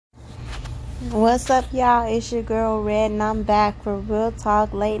What's up, y'all? It's your girl Red, and I'm back for Real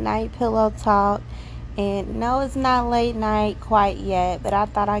Talk Late Night Pillow Talk. And no, it's not late night quite yet, but I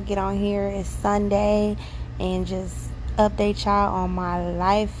thought I'd get on here. It's Sunday and just update y'all on my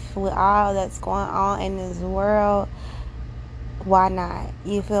life with all that's going on in this world. Why not?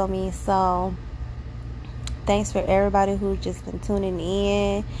 You feel me? So, thanks for everybody who's just been tuning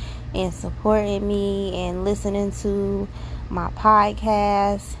in and supporting me and listening to my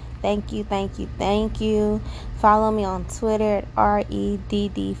podcast. Thank you, thank you, thank you. Follow me on Twitter at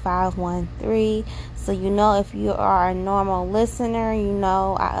REDD513. So you know, if you are a normal listener, you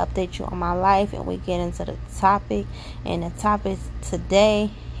know I update you on my life and we get into the topic. And the topic today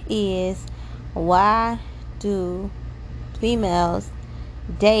is, why do females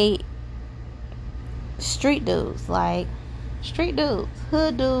date street dudes? Like, street dudes,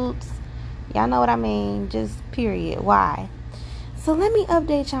 hood dudes, y'all know what I mean, just period. Why? So let me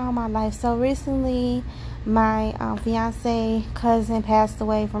update y'all on my life. So recently my fiance cousin passed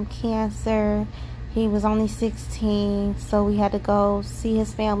away from cancer. He was only 16, so we had to go see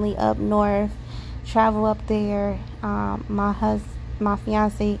his family up north, travel up there. My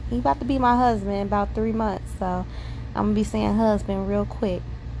fiance, he about to be my husband in about 3 months, so I'm gonna be saying husband real quick.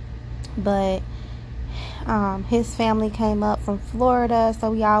 But his family came up from Florida, so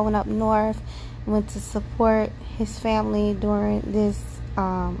we all went up north, went to support his family during this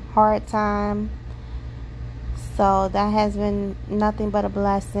hard time. So that has been nothing but a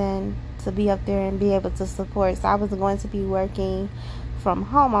blessing to be up there and be able to support. So I was going to be working from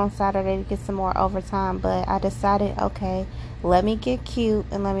home on Saturday to get some more overtime, but I decided, okay, let me get cute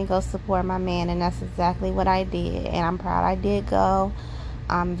and let me go support my man, and that's exactly what I did, and I'm proud I did go.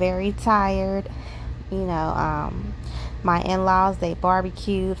 I'm very tired. My in-laws, they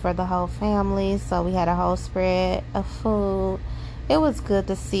barbecued for the whole family, so we had a whole spread of food. It was good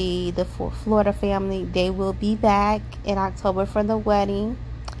to see the Florida family. They will be back in October for the wedding.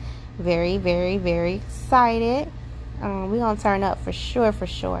 Very, very, very excited. We're gonna turn up for sure, for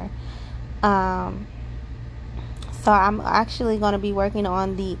sure. Um, so I'm actually gonna be working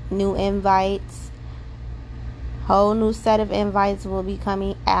on the new invites. Whole new set of invites will be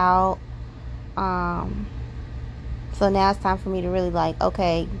coming out. So now it's time for me to really,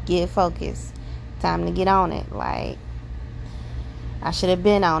 okay, get focused. Time to get on it. Like, I should have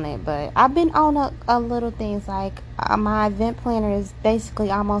been on it, but I've been on a little things. Like, my event planner is basically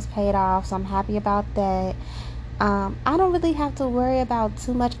almost paid off, so I'm happy about that. I don't really have to worry about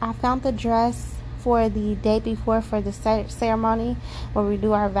too much. I found the dress for the day before for the ceremony where we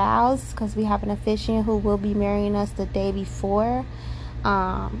do our vows, because we have an officiant who will be marrying us the day before.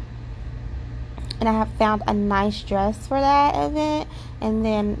 And I have found a nice dress for that event. And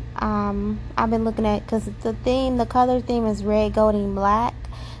then I've been looking at, because the color theme is red, gold, and black.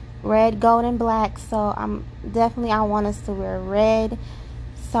 Red, gold, and black. So I want us to wear red.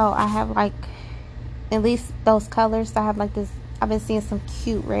 So I have at least those colors. So I have this. I've been seeing some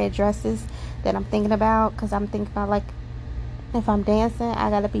cute red dresses that I'm thinking about, because I'm thinking about if I'm dancing, I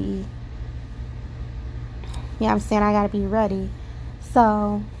gotta be. Yeah, I'm saying I gotta be ready.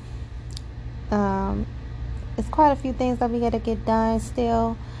 So it's quite a few things that we gotta get done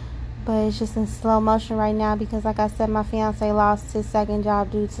still, but it's just in slow motion right now, because like I said, my fiance lost his second job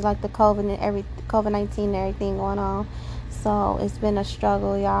due to the COVID-19 and everything going on. So it's been a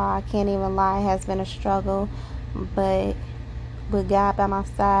struggle, y'all. I can't even lie, it has been a struggle, but with God by my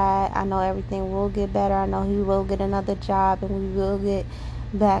side, I know everything will get better. I know he will get another job and we will get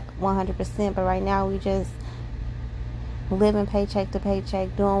back 100%. But right now we just living paycheck to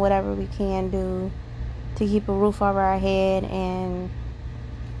paycheck, doing whatever we can do to keep a roof over our head and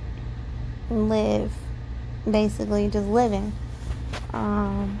live, basically just living.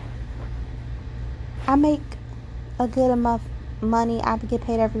 I make a good enough money. I get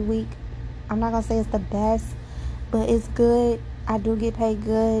paid every week. I'm not gonna say it's the best, but it's good. I do get paid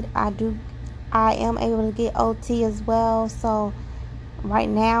good. I am able to get OT as well. So right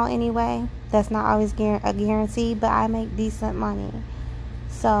now, anyway, that's not always a guarantee, but I make decent money.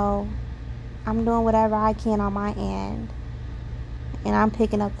 So I'm doing whatever I can on my end, and I'm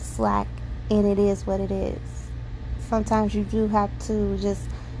picking up the slack, and it is what it is. Sometimes you do have to just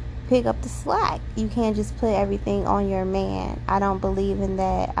pick up the slack. You can't just put everything on your man. I don't believe in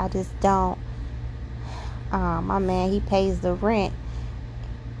that. I just don't. My man, he pays the rent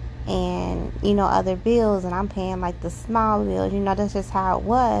and other bills, and I'm paying the small bills. That's just how it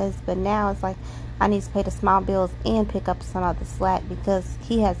was. But now it's I need to pay the small bills and pick up some of the slack, because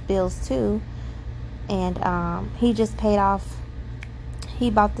he has bills too. And he just paid off. He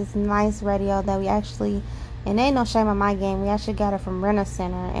bought this nice radio that we actually And ain't no shame on my game. We actually got it from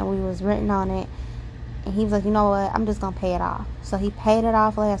Rent-A-Center, and we was renting on it. And he was like, you know what? I'm just going to pay it off. So he paid it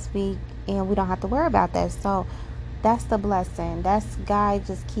off last week, and we don't have to worry about that. So that's the blessing. That's God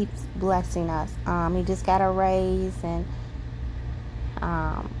just keeps blessing us. He just got a raise, and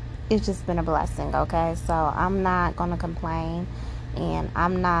it's just been a blessing, okay? So I'm not going to complain, and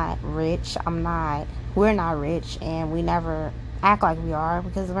I'm not rich. We're not rich, and we never act like we are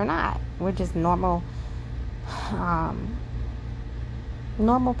because we're not. We're just normal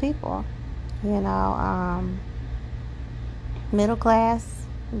people, middle class.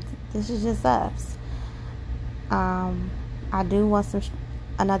 This is just us. I do want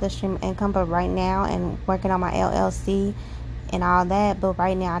another stream of income, but right now, and working on my LLC and all that, but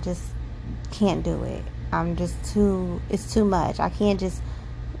right now I just can't do it. It's too much. I can't just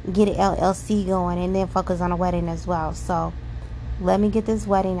get an LLC going and then focus on a wedding as well. So let me get this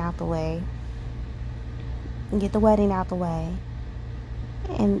wedding out the way. Get the wedding out the way.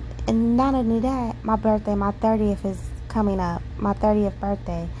 And not only that, my birthday, my 30th is coming up. My 30th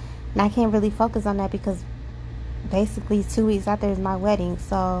birthday. And I can't really focus on that because basically 2 weeks after is my wedding.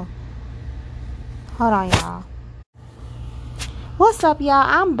 So hold on, y'all. What's up, y'all?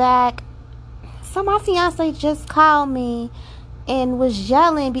 I'm back. So my fiance just called me and was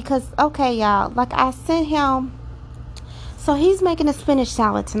yelling because, okay, y'all, like I sent him. So he's making a spinach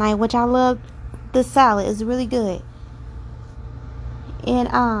salad tonight, which I love. The salad is really good. And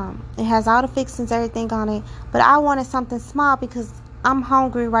it has all the fixings, everything on it. But I wanted something small because I'm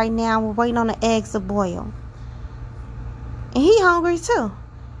hungry right now. We're waiting on the eggs to boil. And he hungry too.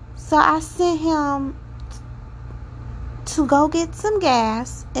 So I sent him to go get some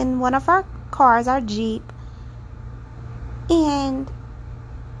gas in one of our cars, our Jeep. And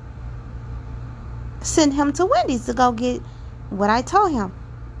send him to Wendy's to go get what I told him.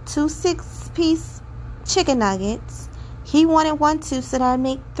 2 6-piece chicken nuggets. He wanted 1 too, so that would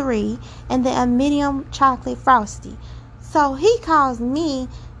make 3. And then a medium chocolate frosty. So he calls me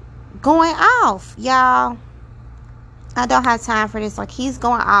going off, y'all. I don't have time for this. Like, he's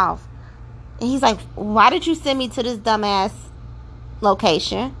going off. And he's like, why did you send me to this dumbass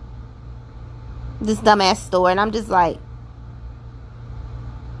location? This dumbass store. And I'm just like,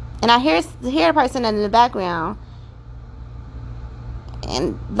 and I hear a person in the background.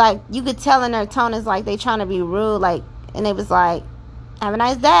 And, like, you could tell in their tone is like they trying to be rude. Like, and it was like, have a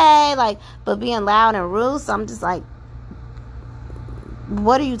nice day. Like, but being loud and rude. So I'm just like,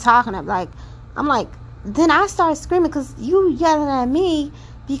 what are you talking about? Like, I'm like, then I start screaming because you yelling at me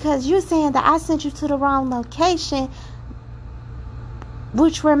because you're saying that I sent you to the wrong location.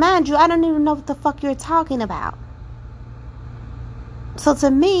 Which, remind you, I don't even know what the fuck you're talking about. So to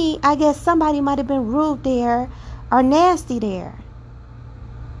me, I guess somebody might have been rude there or nasty there.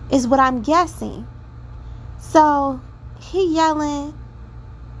 Is what I'm guessing. So he yelling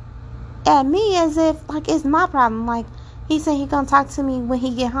at me as if like it's my problem. Like he said he gonna talk to me when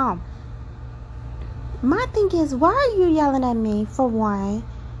he get home. My thing is, why are you yelling at me for one?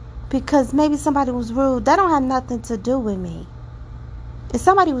 Because maybe somebody was rude. That don't have nothing to do with me. If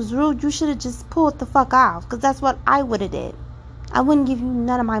somebody was rude, you should have just pulled the fuck off. Because that's what I would have did. I wouldn't give you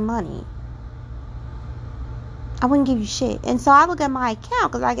none of my money. I wouldn't give you shit. And so I look at my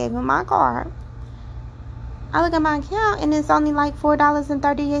account because I gave him my card. I look at my account and it's only like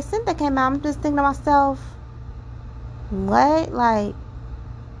 $4.38 that came out. I'm just thinking to myself, what? Like,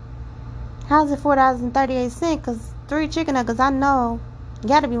 how's it $4.38? Because 3 chicken nuggets, I know,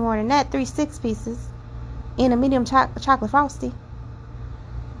 got to be more than that. 3 6-pieces in a medium chocolate frosty.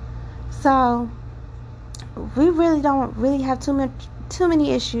 So we really don't have too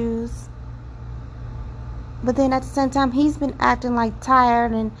many issues. But then at the same time, he's been acting like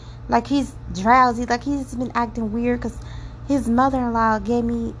tired and like he's drowsy. Like he's been acting weird because his mother-in-law gave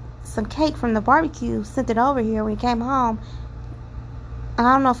me some cake from the barbecue, sent it over here when he came home. And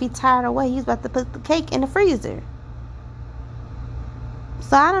I don't know if he's tired or what. He's about to put the cake in the freezer.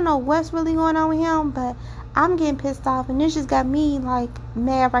 So I don't know what's really going on with him, but I'm getting pissed off. And this just got me like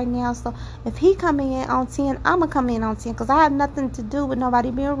mad right now. So if he come in on 10, I'm going to come in on 10 because I have nothing to do with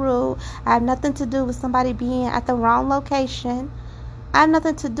nobody being rude. I have nothing to do with somebody being at the wrong location. I have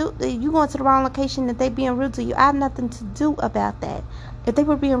nothing to do. You going to the wrong location if they being rude to you. I have nothing to do about that. If they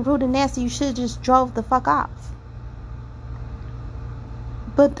were being rude and nasty, you should have just drove the fuck off.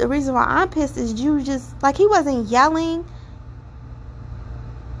 But the reason why I'm pissed is you just, like, he wasn't yelling.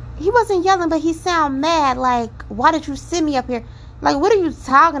 He wasn't yelling, but he sound mad. Like, why did you send me up here? Like, what are you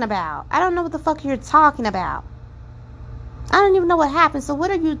talking about? I don't know what the fuck you're talking about. I don't even know what happened. So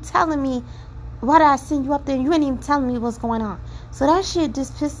what are you telling me? Why did I send you up there? You ain't even telling me what's going on. So that shit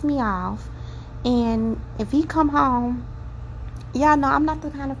just pissed me off. And if he come home, y'all know I'm not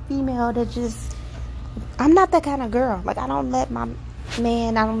the kind of female that just, I'm not that kind of girl. Like, I don't let my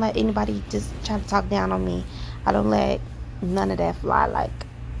man, I don't let anybody just try to talk down on me. I don't let none of that fly. Like,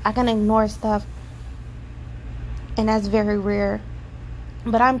 I can ignore stuff, and that's very rare.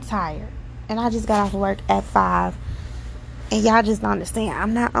 But I'm tired, and I just got off work at 5, and y'all just don't understand.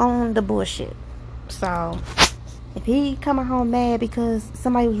 I'm not on the bullshit. So, if he coming home mad because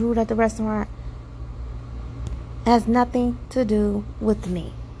somebody was rude at the restaurant, it has nothing to do with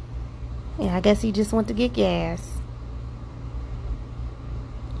me. Yeah, I guess he just went to get gas.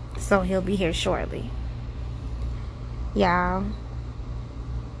 So he'll be here shortly. Y'all,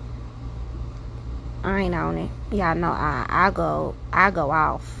 I ain't on it. Y'all know I go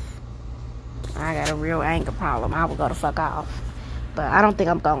off. I got a real anger problem. I will go the fuck off. But I don't think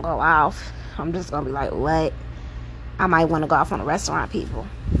I'm gonna go off. I'm just gonna be like, what? I might want to go off on the restaurant people.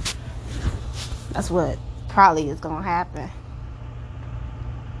 That's what probably is gonna happen.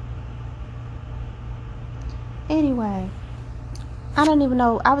 Anyway, I don't even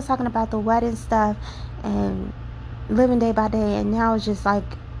know. I was talking about the wedding stuff and living day by day, and now it's just like,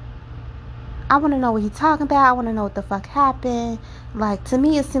 I want to know what he's talking about. I want to know what the fuck happened. Like, to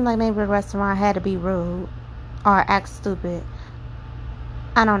me, it seemed like maybe the restaurant had to be rude or act stupid.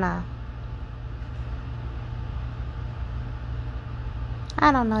 I don't know.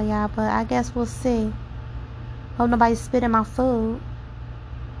 I don't know, y'all, but I guess we'll see. Hope nobody's spitting my food.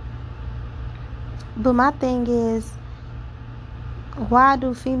 But my thing is, why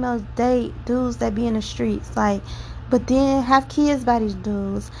do females date dudes that be in the streets? Like, but then have kids by these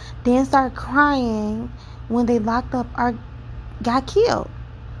dudes, then start crying when they locked up or got killed.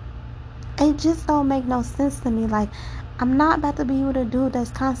 It just don't make no sense to me. Like, I'm not about to be with a dude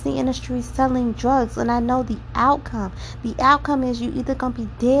that's constantly in the streets selling drugs, and I know the outcome. The outcome is you either gonna be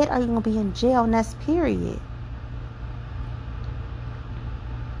dead or you're gonna be in jail, and that's period.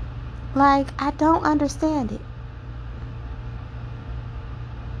 Like, I don't understand it.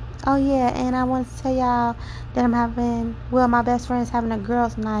 Oh yeah, and I want to tell y'all that my best friend's having a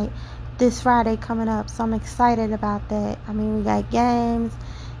girls' night this Friday coming up, so I'm excited about that. I mean, we got games,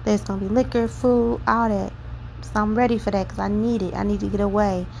 there's gonna be liquor, food, all that. So I'm ready for that because I need it. I need to get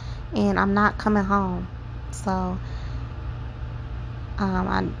away, and I'm not coming home. So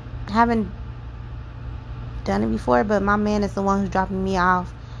I haven't done it before, but my man is the one who's dropping me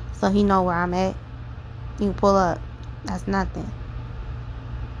off, so he know where I'm at. You can pull up. That's nothing.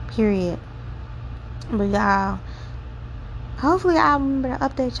 Period. But y'all, hopefully I'll remember to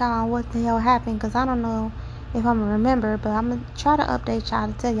update y'all on what the hell happened, because I don't know if I'm gonna remember, but I'm gonna try to update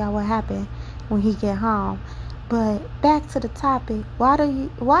y'all to tell y'all what happened when he get home. But back to the topic, why?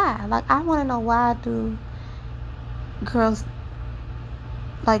 Like, I want to know, why do girls,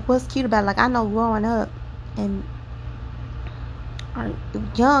 like, what's cute about it? Like, I know growing up and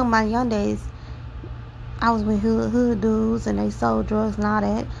my young days, I was with hood dudes and they sold drugs and all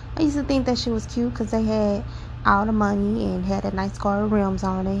that. I used to think that shit was cute because they had all the money and had a nice car with rims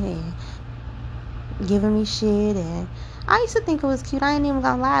on it and giving me shit, and I used to think it was cute. I ain't even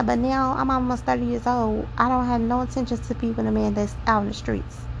gonna lie, but now I'm almost 30 years old. I don't have no intentions to be with a man that's out in the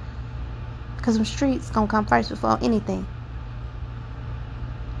streets, because the streets gonna come first before anything.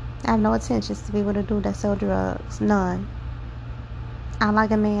 I have no intentions to be with a dude that sell drugs. None. I like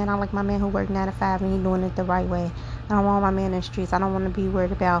my man who work 9 to 5 and he doing it the right way. I don't want my man in the streets. I don't want to be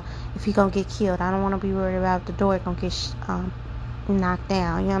worried about if he gonna get killed. I don't want to be worried about if the door gonna get knocked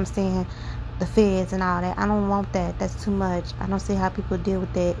down. You know what I'm saying? The feds and all that. I don't want that. That's too much. I don't see how people deal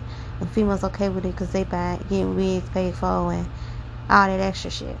with that. And females okay with it because they getting wigs paid for and all that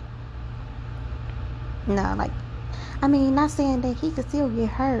extra shit. No, like, I mean, not saying that he could still get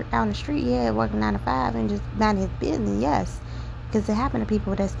hurt out in the street. Yeah, working 9 to 5 and just mind his business. Yes, because it happened to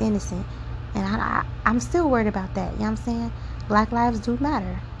people that's innocent. And I'm still worried about that. You know what I'm saying? Black lives do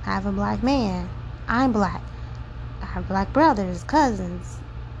matter. I have a black man. I'm black. I have black brothers, cousins,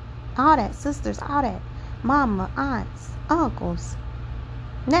 all that, sisters, all that, mama, aunts, uncles,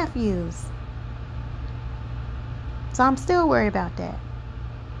 nephews. So I'm still worried about that.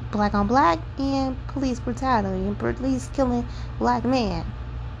 Black on black and police brutality and police killing black men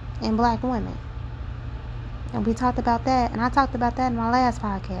and black women. And we talked about that, and I talked about that in my last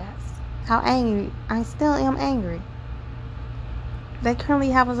podcast. How angry, I still am angry. They currently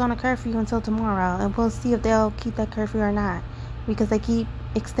have us on a curfew until tomorrow, and we'll see if they'll keep that curfew or not, because they keep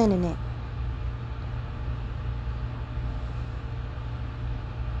extending it.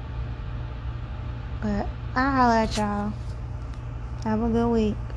 But I'll holler at y'all. Have a good week.